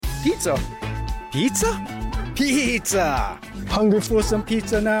Pizza. Pizza? Pizza! Hungry for some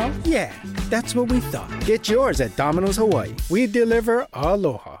pizza now? Yeah, that's what we thought. Get yours at Domino's Hawaii. We deliver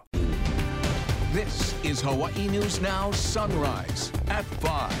aloha. This is Hawaii News Now Sunrise at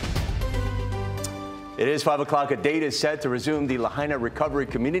 5. It is 5 o'clock. A date is set to resume the Lahaina Recovery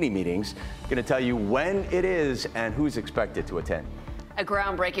Community Meetings. Going to tell you when it is and who's expected to attend. A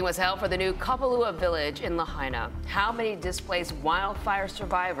groundbreaking was held for the new Kapalua Village in Lahaina. How many displaced wildfire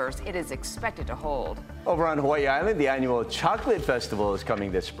survivors it is expected to hold. Over on Hawaii Island, the annual Chocolate Festival is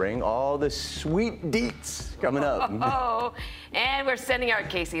coming this spring. All the sweet deets coming up. Oh, and we're sending our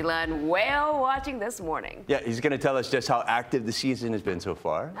Casey Lund whale watching this morning. Yeah, he's going to tell us just how active the season has been so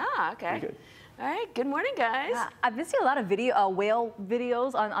far. Ah, okay. All right, good morning, guys. I've been seeing a lot of whale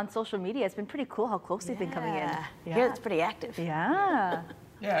videos on social media. It's been pretty cool how close they've been coming in. Yeah, here it's pretty active. Yeah.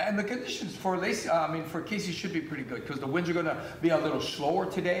 Yeah, and the conditions for for Casey should be pretty good because the winds are going to be a little slower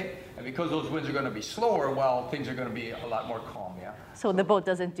today, and because those winds are going to be slower, well, things are going to be a lot more calm. Yeah. So the boat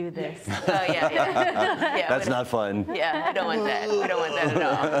doesn't do this. Oh yeah. That's not fun. Yeah, we don't want that. We don't want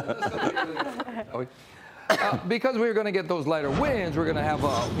that at all. Because we're going to get those lighter winds, we're going to have,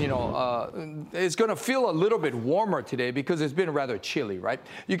 it's going to feel a little bit warmer today because it's been rather chilly, right?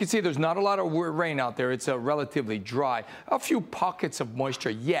 You can see there's not a lot of rain out there. It's relatively dry. A few pockets of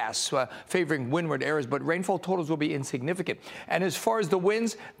moisture, yes, favoring windward areas, but rainfall totals will be insignificant. And as far as the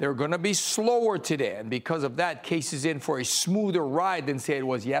winds, they're going to be slower today. And because of that, Casey's in for a smoother ride than, say, it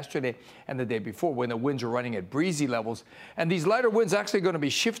was yesterday and the day before when the winds are running at breezy levels. And these lighter winds actually going to be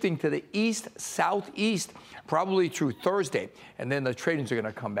shifting to the east-southeast probably through Thursday, and then the tradings are going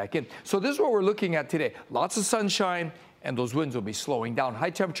to come back in. So this is what we're looking at today. Lots of sunshine, and those winds will be slowing down.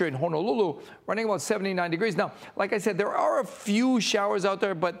 High temperature in Honolulu running about 79 degrees. Now, like I said, there are a few showers out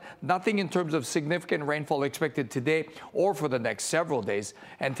there, but nothing in terms of significant rainfall expected today or for the next several days.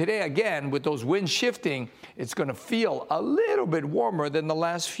 And today, again, with those winds shifting, it's going to feel a little bit warmer than the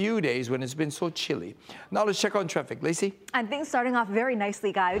last few days when it's been so chilly. Now let's check on traffic. Lacey? And things starting off very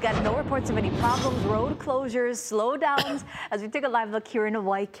nicely, Guy. We got no reports of any problems, road closures, slowdowns. As we take a live look here in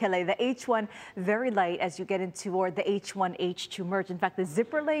Waikele, the H1 very light as you get in toward the H1, H2 merge. In fact, the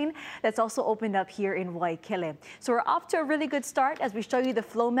zipper lane that's also opened up here in Waikele. So we're off to a really good start as we show you the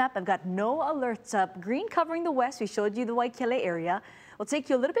flow map. I've got no alerts up. Green covering the west. We showed you the Waikele area. We'll take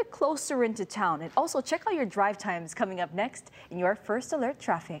you a little bit closer into town. And also check out your drive times coming up next in your First Alert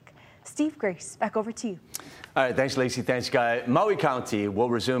traffic. Steve, Grace, back over to you. All right, thanks, Lacey. Thanks, Guy. Maui County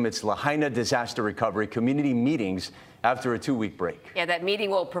will resume its Lahaina Disaster Recovery Community Meetings after a 2-week break. Yeah, that meeting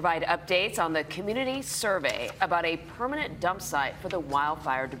will provide updates on the community survey about a permanent dump site for the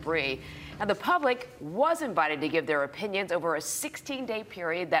wildfire debris. And the public was invited to give their opinions over a 16-day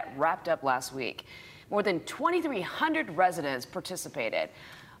period that wrapped up last week. More than 2,300 residents participated.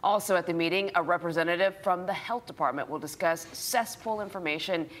 Also at the meeting, a representative from the health department will discuss cesspool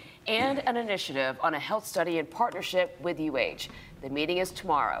information and an initiative on a health study in partnership with UH. The meeting is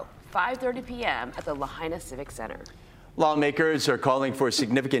tomorrow, 5:30 p.m. at the Lahaina Civic Center. Lawmakers are calling for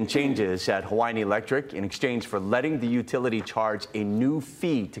significant changes at Hawaiian Electric in exchange for letting the utility charge a new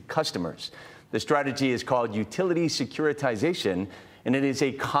fee to customers. The strategy is called utility securitization, and it is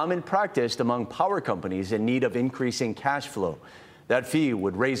a common practice among power companies in need of increasing cash flow. That fee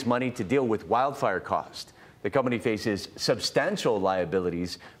would raise money to deal with wildfire costs. The company faces substantial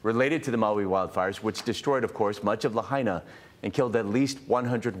liabilities related to the Maui wildfires, which destroyed, of course, much of Lahaina and killed at least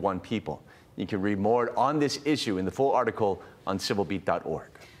 101 people. You can read more on this issue in the full article on civilbeat.org.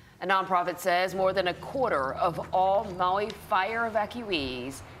 A nonprofit says more than a quarter of all Maui fire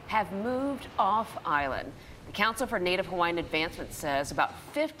evacuees have moved off island. The Council for Native Hawaiian Advancement says about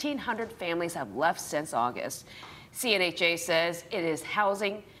 1,500 families have left since August. CNHA says it is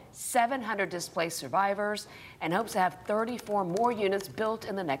housing 700 displaced survivors and hopes to have 34 more units built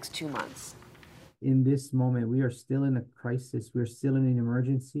in the next 2 months. In this moment, we are still in a crisis. We're still in an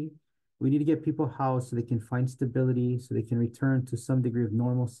emergency. We need to get people housed so they can find stability, so they can return to some degree of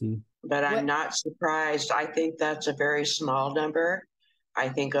normalcy. But I'm not surprised. I think that's a very small number. I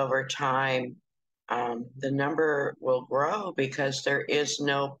think over time, the number will grow because there is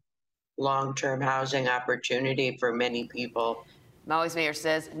no long-term housing opportunity for many people. Maui's mayor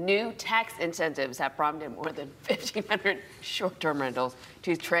says new tax incentives have prompted more than 1,500 short-term rentals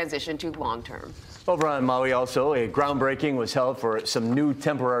to transition to long-term. Over on Maui also, a groundbreaking was held for some new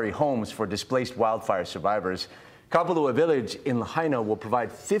temporary homes for displaced wildfire survivors. Kapalua Village in Lahaina will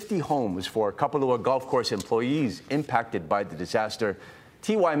provide 50 homes for Kapalua Golf Course employees impacted by the disaster.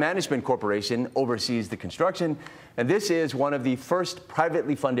 TY Management Corporation oversees the construction, and this is one of the first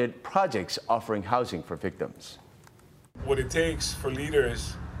privately funded projects offering housing for victims. What it takes for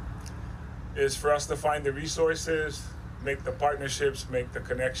leaders is for us to find the resources, make the partnerships, make the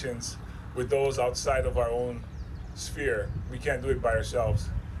connections with those outside of our own sphere. We can't do it by ourselves.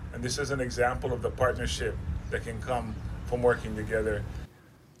 And this is an example of the partnership that can come from working together.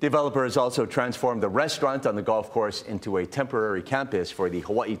 Developers also transformed the restaurant on the golf course into a temporary campus for the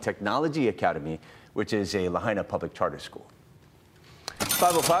Hawaii Technology Academy, which is a Lahaina public charter school.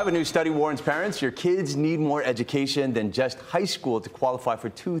 505, a new study warns parents your kids need more education than just high school to qualify for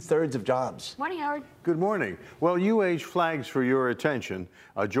 2/3 of jobs. Morning, Howard. Good morning. Well, UH flags for your attention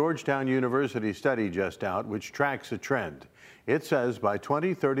a Georgetown University study just out which tracks a trend. It says by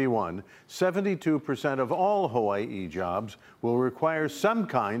 2031, 72% of all Hawaii jobs will require some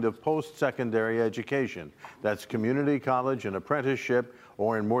kind of post-secondary education. That's community college, an apprenticeship,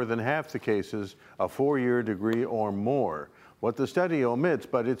 or in more than half the cases, a 4-year degree or more. What the study omits,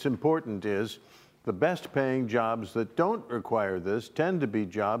 but it's important, is the best paying jobs that don't require this tend to be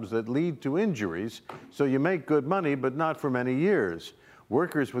jobs that lead to injuries, so you make good money, but not for many years.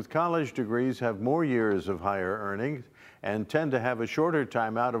 Workers with college degrees have more years of higher earnings and tend to have a shorter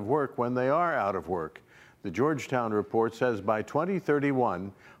time out of work when they are out of work. The Georgetown report says by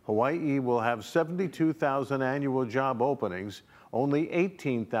 2031, Hawaii will have 72,000 annual job openings, only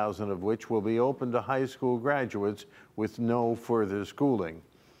 18,000 of which will be open to high school graduates with no further schooling.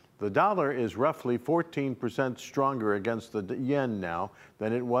 The dollar is roughly 14% stronger against the yen now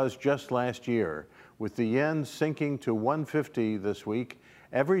than it was just last year. With the yen sinking to 150 this week,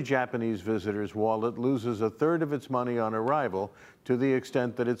 every Japanese visitor's wallet loses a third of its money on arrival to the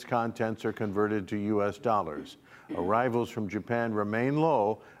extent that its contents are converted to US dollars. Arrivals from Japan remain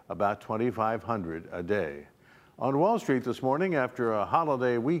low, about 2,500 a day. On Wall Street this morning, after a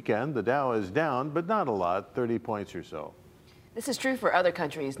holiday weekend, the Dow is down, but not a lot, 30 points or so. This is true for other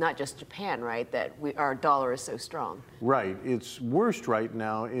countries, not just Japan, right? That our dollar is so strong. Right. It's worst right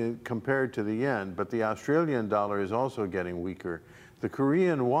now compared to the yen, but the Australian dollar is also getting weaker. The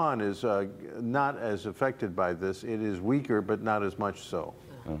Korean won is not as affected by this. It is weaker, but not as much so.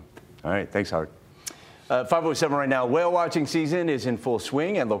 Oh. All right. Thanks, Howard. 507 right now. Whale watching season is in full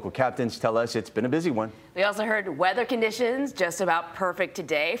swing, and local captains tell us it's been a busy one. We also heard weather conditions just about perfect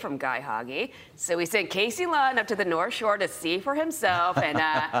today from Guy Hoggy. So we sent Casey Lunn up to the North Shore to see for himself. And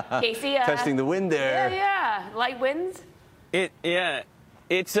Casey, testing the wind there. Yeah, light winds.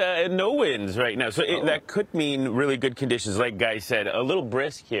 It's no winds right now, so that could mean really good conditions. Like Guy said, a little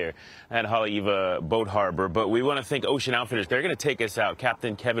brisk here at Haleiwa Boat Harbor, but we want to thank Ocean Outfitters. They're going to take us out.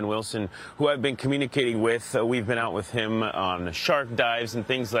 Captain Kevin Wilson, who I've been communicating with, we've been out with him on shark dives and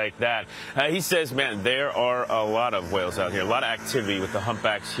things like that. He says, man, there are a lot of whales out here, a lot of activity with the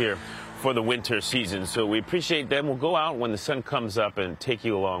humpbacks here for the winter season. So we appreciate them. We'll go out when the sun comes up and take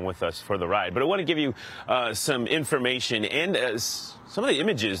you along with us for the ride. But I want to give you some information and some of the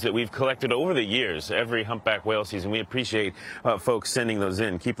images that we've collected over the years, every humpback whale season. We appreciate folks sending those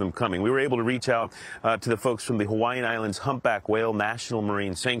in. Keep them coming. We were able to reach out to the folks from the Hawaiian Islands Humpback Whale National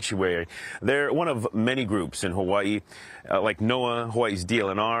Marine Sanctuary. They're one of many groups in Hawaii, like NOAA, Hawaii's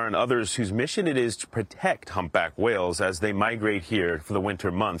DLNR, and others whose mission it is to protect humpback whales as they migrate here for the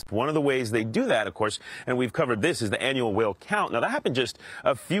winter months. One of the ways they do that, of course, and we've covered this, is the annual whale count. Now, that happened just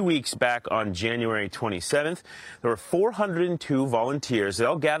a few weeks back on January 27th. There were 402 volunteers. They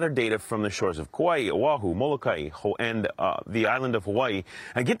all gathered data from the shores of Kauai, Oahu, Molokai, and the island of Hawaii.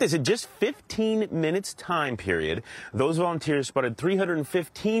 And get this, in just 15 minutes time period, those volunteers spotted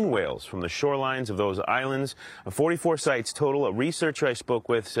 315 whales from the shorelines of those islands, 44 sites total. A researcher I spoke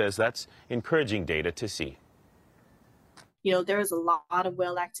with says that's encouraging data to see. You know, there is a lot of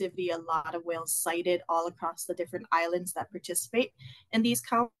whale activity, a lot of whales sighted all across the different islands that participate in these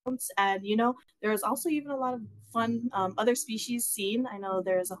counts. And, you know, there's also even a lot of fun other species seen. I know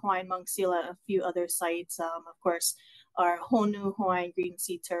there's a Hawaiian monk seal at a few other sites. Of course, our Honu Hawaiian green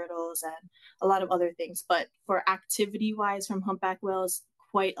sea turtles and a lot of other things. But for activity-wise from humpback whales,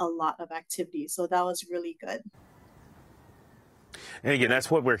 quite a lot of activity. So that was really good. And again,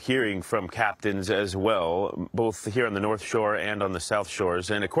 that's what we're hearing from captains as well, both here on the North Shore and on the South Shores.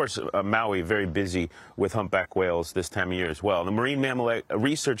 And of course, Maui, very busy with humpback whales this time of year as well. The marine mammal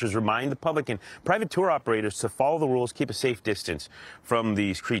researchers remind the public and private tour operators to follow the rules, keep a safe distance from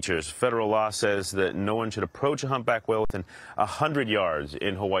these creatures. Federal law says that no one should approach a humpback whale within 100 yards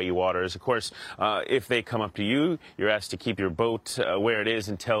in Hawaii waters. Of course, if they come up to you, you're asked to keep your boat where it is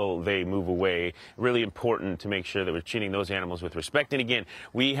until they move away. Really important to make sure that we're treating those animals with respect. And again,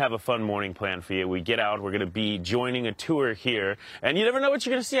 we have a fun morning plan for you. We get out, we're going to be joining a tour here, and you never know what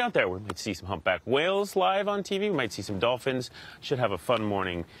you're going to see out there. We might see some humpback whales live on TV. We might see some dolphins. Should have a fun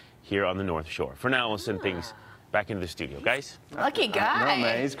morning here on the North Shore. For now, we'll send things back into the studio. Guys? Lucky guy. No,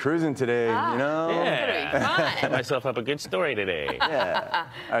 man, he's cruising today, you know? Yeah. Set myself up a good story today. Yeah.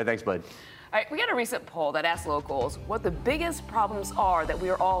 All right, thanks, bud. All right, we got a recent poll that asked locals what the biggest problems are that we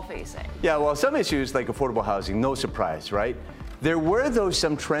are all facing. Yeah, well, some issues like affordable housing, no surprise, right? There were, though,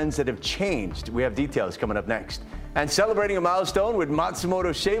 some trends that have changed. We have details coming up next. And celebrating a milestone with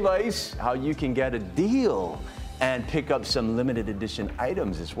Matsumoto Shave Ice, how you can get a deal and pick up some limited edition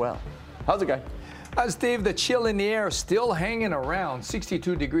items as well. How's it going? Steve, the chill in the air is still hanging around.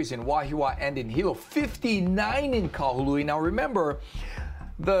 62 degrees in Wahiawa and in Hilo, 59 in Kahului. Now remember,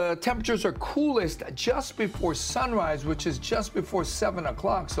 the temperatures are coolest just before sunrise, which is just before 7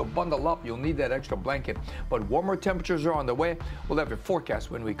 o'clock. So bundle up, you'll need that extra blanket. But warmer temperatures are on the way. We'll have your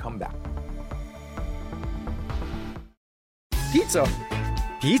forecast when we come back. Pizza?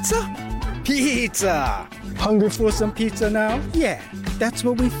 Pizza? Pizza! Hungry for some pizza now? Yeah, that's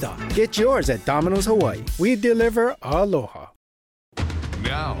what we thought. Get yours at Domino's Hawaii. We deliver aloha.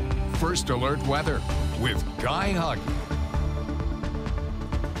 Now, First Alert weather with Guy Huggy.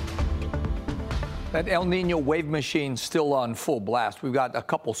 That El Nino wave machine still on full blast. We've got a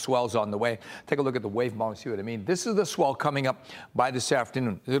couple swells on the way. Take a look at the wave model, see what I mean. This is the swell coming up by this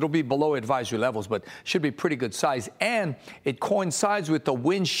afternoon. It'll be below advisory levels, but should be pretty good size. And it coincides with the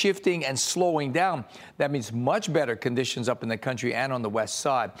wind shifting and slowing down. That means much better conditions up in the country and on the west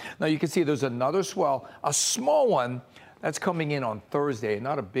side. Now you can see there's another swell, a small one, that's coming in on Thursday,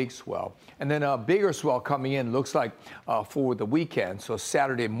 not a big swell. And then a bigger swell coming in, looks like for the weekend. So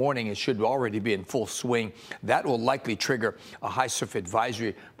Saturday morning, it should already be in full swing. That will likely trigger a high surf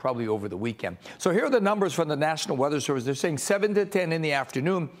advisory probably over the weekend. So here are the numbers from the National Weather Service. They're saying 7 to 10 in the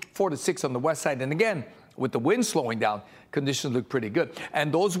afternoon, 4 to 6 on the west side. And again, with the wind slowing down, conditions look pretty good.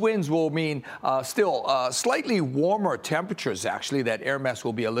 And those winds will mean still slightly warmer temperatures, actually. That air mass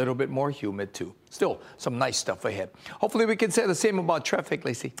will be a little bit more humid, too. Still some nice stuff ahead. Hopefully we can say the same about traffic,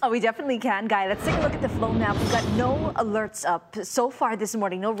 Lacey. Oh, we definitely can, Guy. Let's take a look at the flow map. We've got no alerts up so far this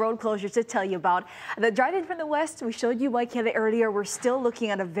morning, no road closures to tell you about. The drive-in from the west, we showed you Waikele earlier. We're still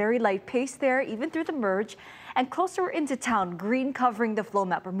looking at a very light pace there, even through the merge. And closer into town, green covering the flow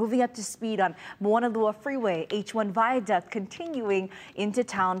map. We're moving up to speed on Moanalua Freeway, H1 Viaduct, continuing into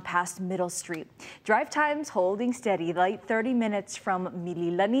town past Middle Street. Drive times holding steady, light 30 minutes from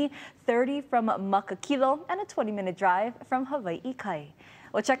Mililani, 30 from Makakilo, and a 20-minute drive from Hawaii Kai.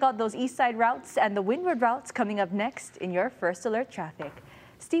 We'll check out those east side routes and the windward routes coming up next in your First Alert traffic.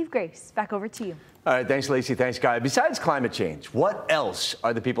 Steve Grace, back over to you. All right, thanks, Lacey. Thanks, Guy. Besides climate change, what else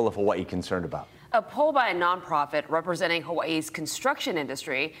are the people of Hawaii concerned about? A poll by a nonprofit representing Hawaii's construction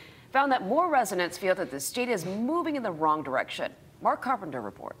industry found that more residents feel that the state is moving in the wrong direction. Mark Carpenter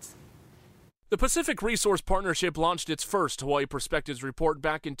reports. The Pacific Resource Partnership launched its first Hawaii Perspectives report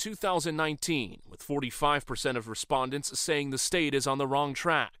back in 2019, with 45% of respondents saying the state is on the wrong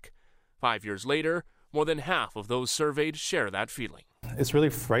track. 5 years later, more than half of those surveyed share that feeling. It's really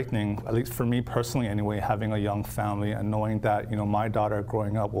frightening, at least for me personally anyway, having a young family and knowing that, my daughter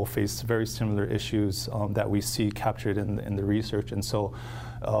growing up will face very similar issues that we see captured in the research. And so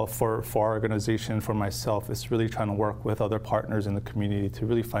for our organization, for myself, it's really trying to work with other partners in the community to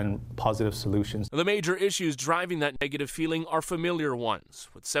really find positive solutions. The major issues driving that negative feeling are familiar ones,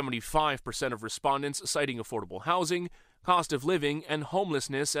 with 75% of respondents citing affordable housing, cost of living, and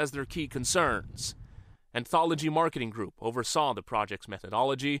homelessness as their key concerns. Anthology Marketing Group oversaw the project's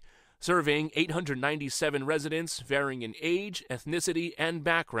methodology, surveying 897 residents varying in age, ethnicity, and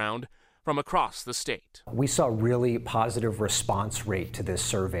background from across the state. We saw a really positive response rate to this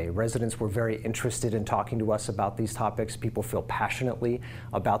survey. Residents were very interested in talking to us about these topics. People feel passionately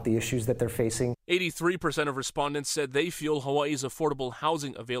about the issues that they're facing. 83% of respondents said they feel Hawaii's affordable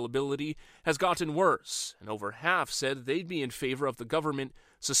housing availability has gotten worse, and over half said they'd be in favor of the government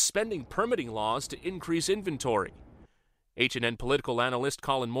suspending permitting laws to increase inventory. HNN political analyst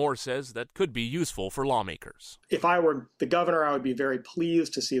Colin Moore says that could be useful for lawmakers. If I were the governor, I would be very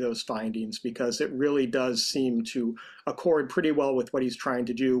pleased to see those findings because it really does seem to accord pretty well with what he's trying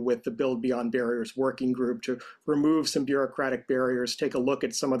to do with the Build Beyond Barriers working group to remove some bureaucratic barriers, take a look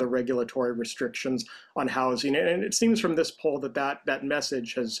at some of the regulatory restrictions on housing. And it seems from this poll that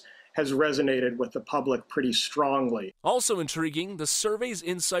message has resonated with the public pretty strongly. Also intriguing, the survey's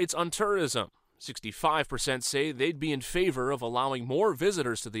insights on tourism. 65% say they'd be in favor of allowing more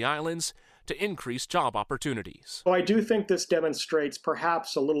visitors to the islands to increase job opportunities. So I do think this demonstrates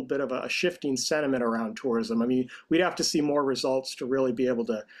perhaps a little bit of a shifting sentiment around tourism. I mean, we'd have to see more results to really be able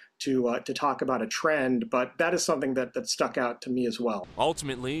to talk about a trend, but that is something that stuck out to me as well.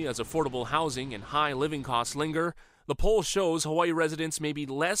 Ultimately, as affordable housing and high living costs linger, the poll shows Hawaii residents may be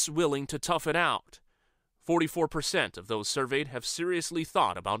less willing to tough it out. 44% of those surveyed have seriously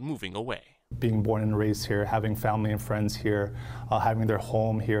thought about moving away. Being born and raised here, having family and friends here, having their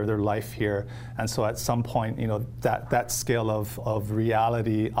home here, their life here. And so at some point, that scale of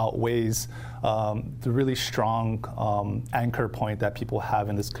reality outweighs the really strong anchor point that people have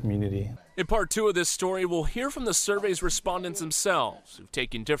in this community. In part 2 of this story, we'll hear from the survey's respondents themselves, who've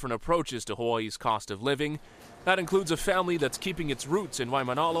taken different approaches to Hawaii's cost of living. That includes a family that's keeping its roots in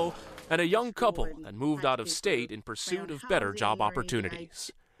Waimanalo and a young couple that moved out of state in pursuit of better job opportunities.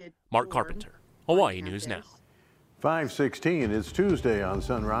 Mark Carpenter, Hawaii News Now. 5:16 is Tuesday on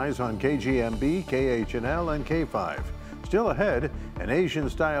Sunrise on KGMB, KHNL, and K5. Still ahead, an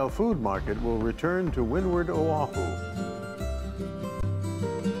Asian-style food market will return to Windward, Oahu.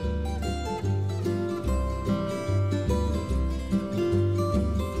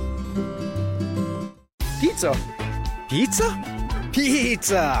 Pizza? Pizza?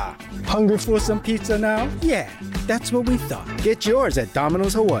 Pizza! Hungry for some pizza now? Yeah, that's what we thought. Get yours at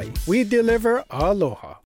Domino's Hawaii. We deliver aloha.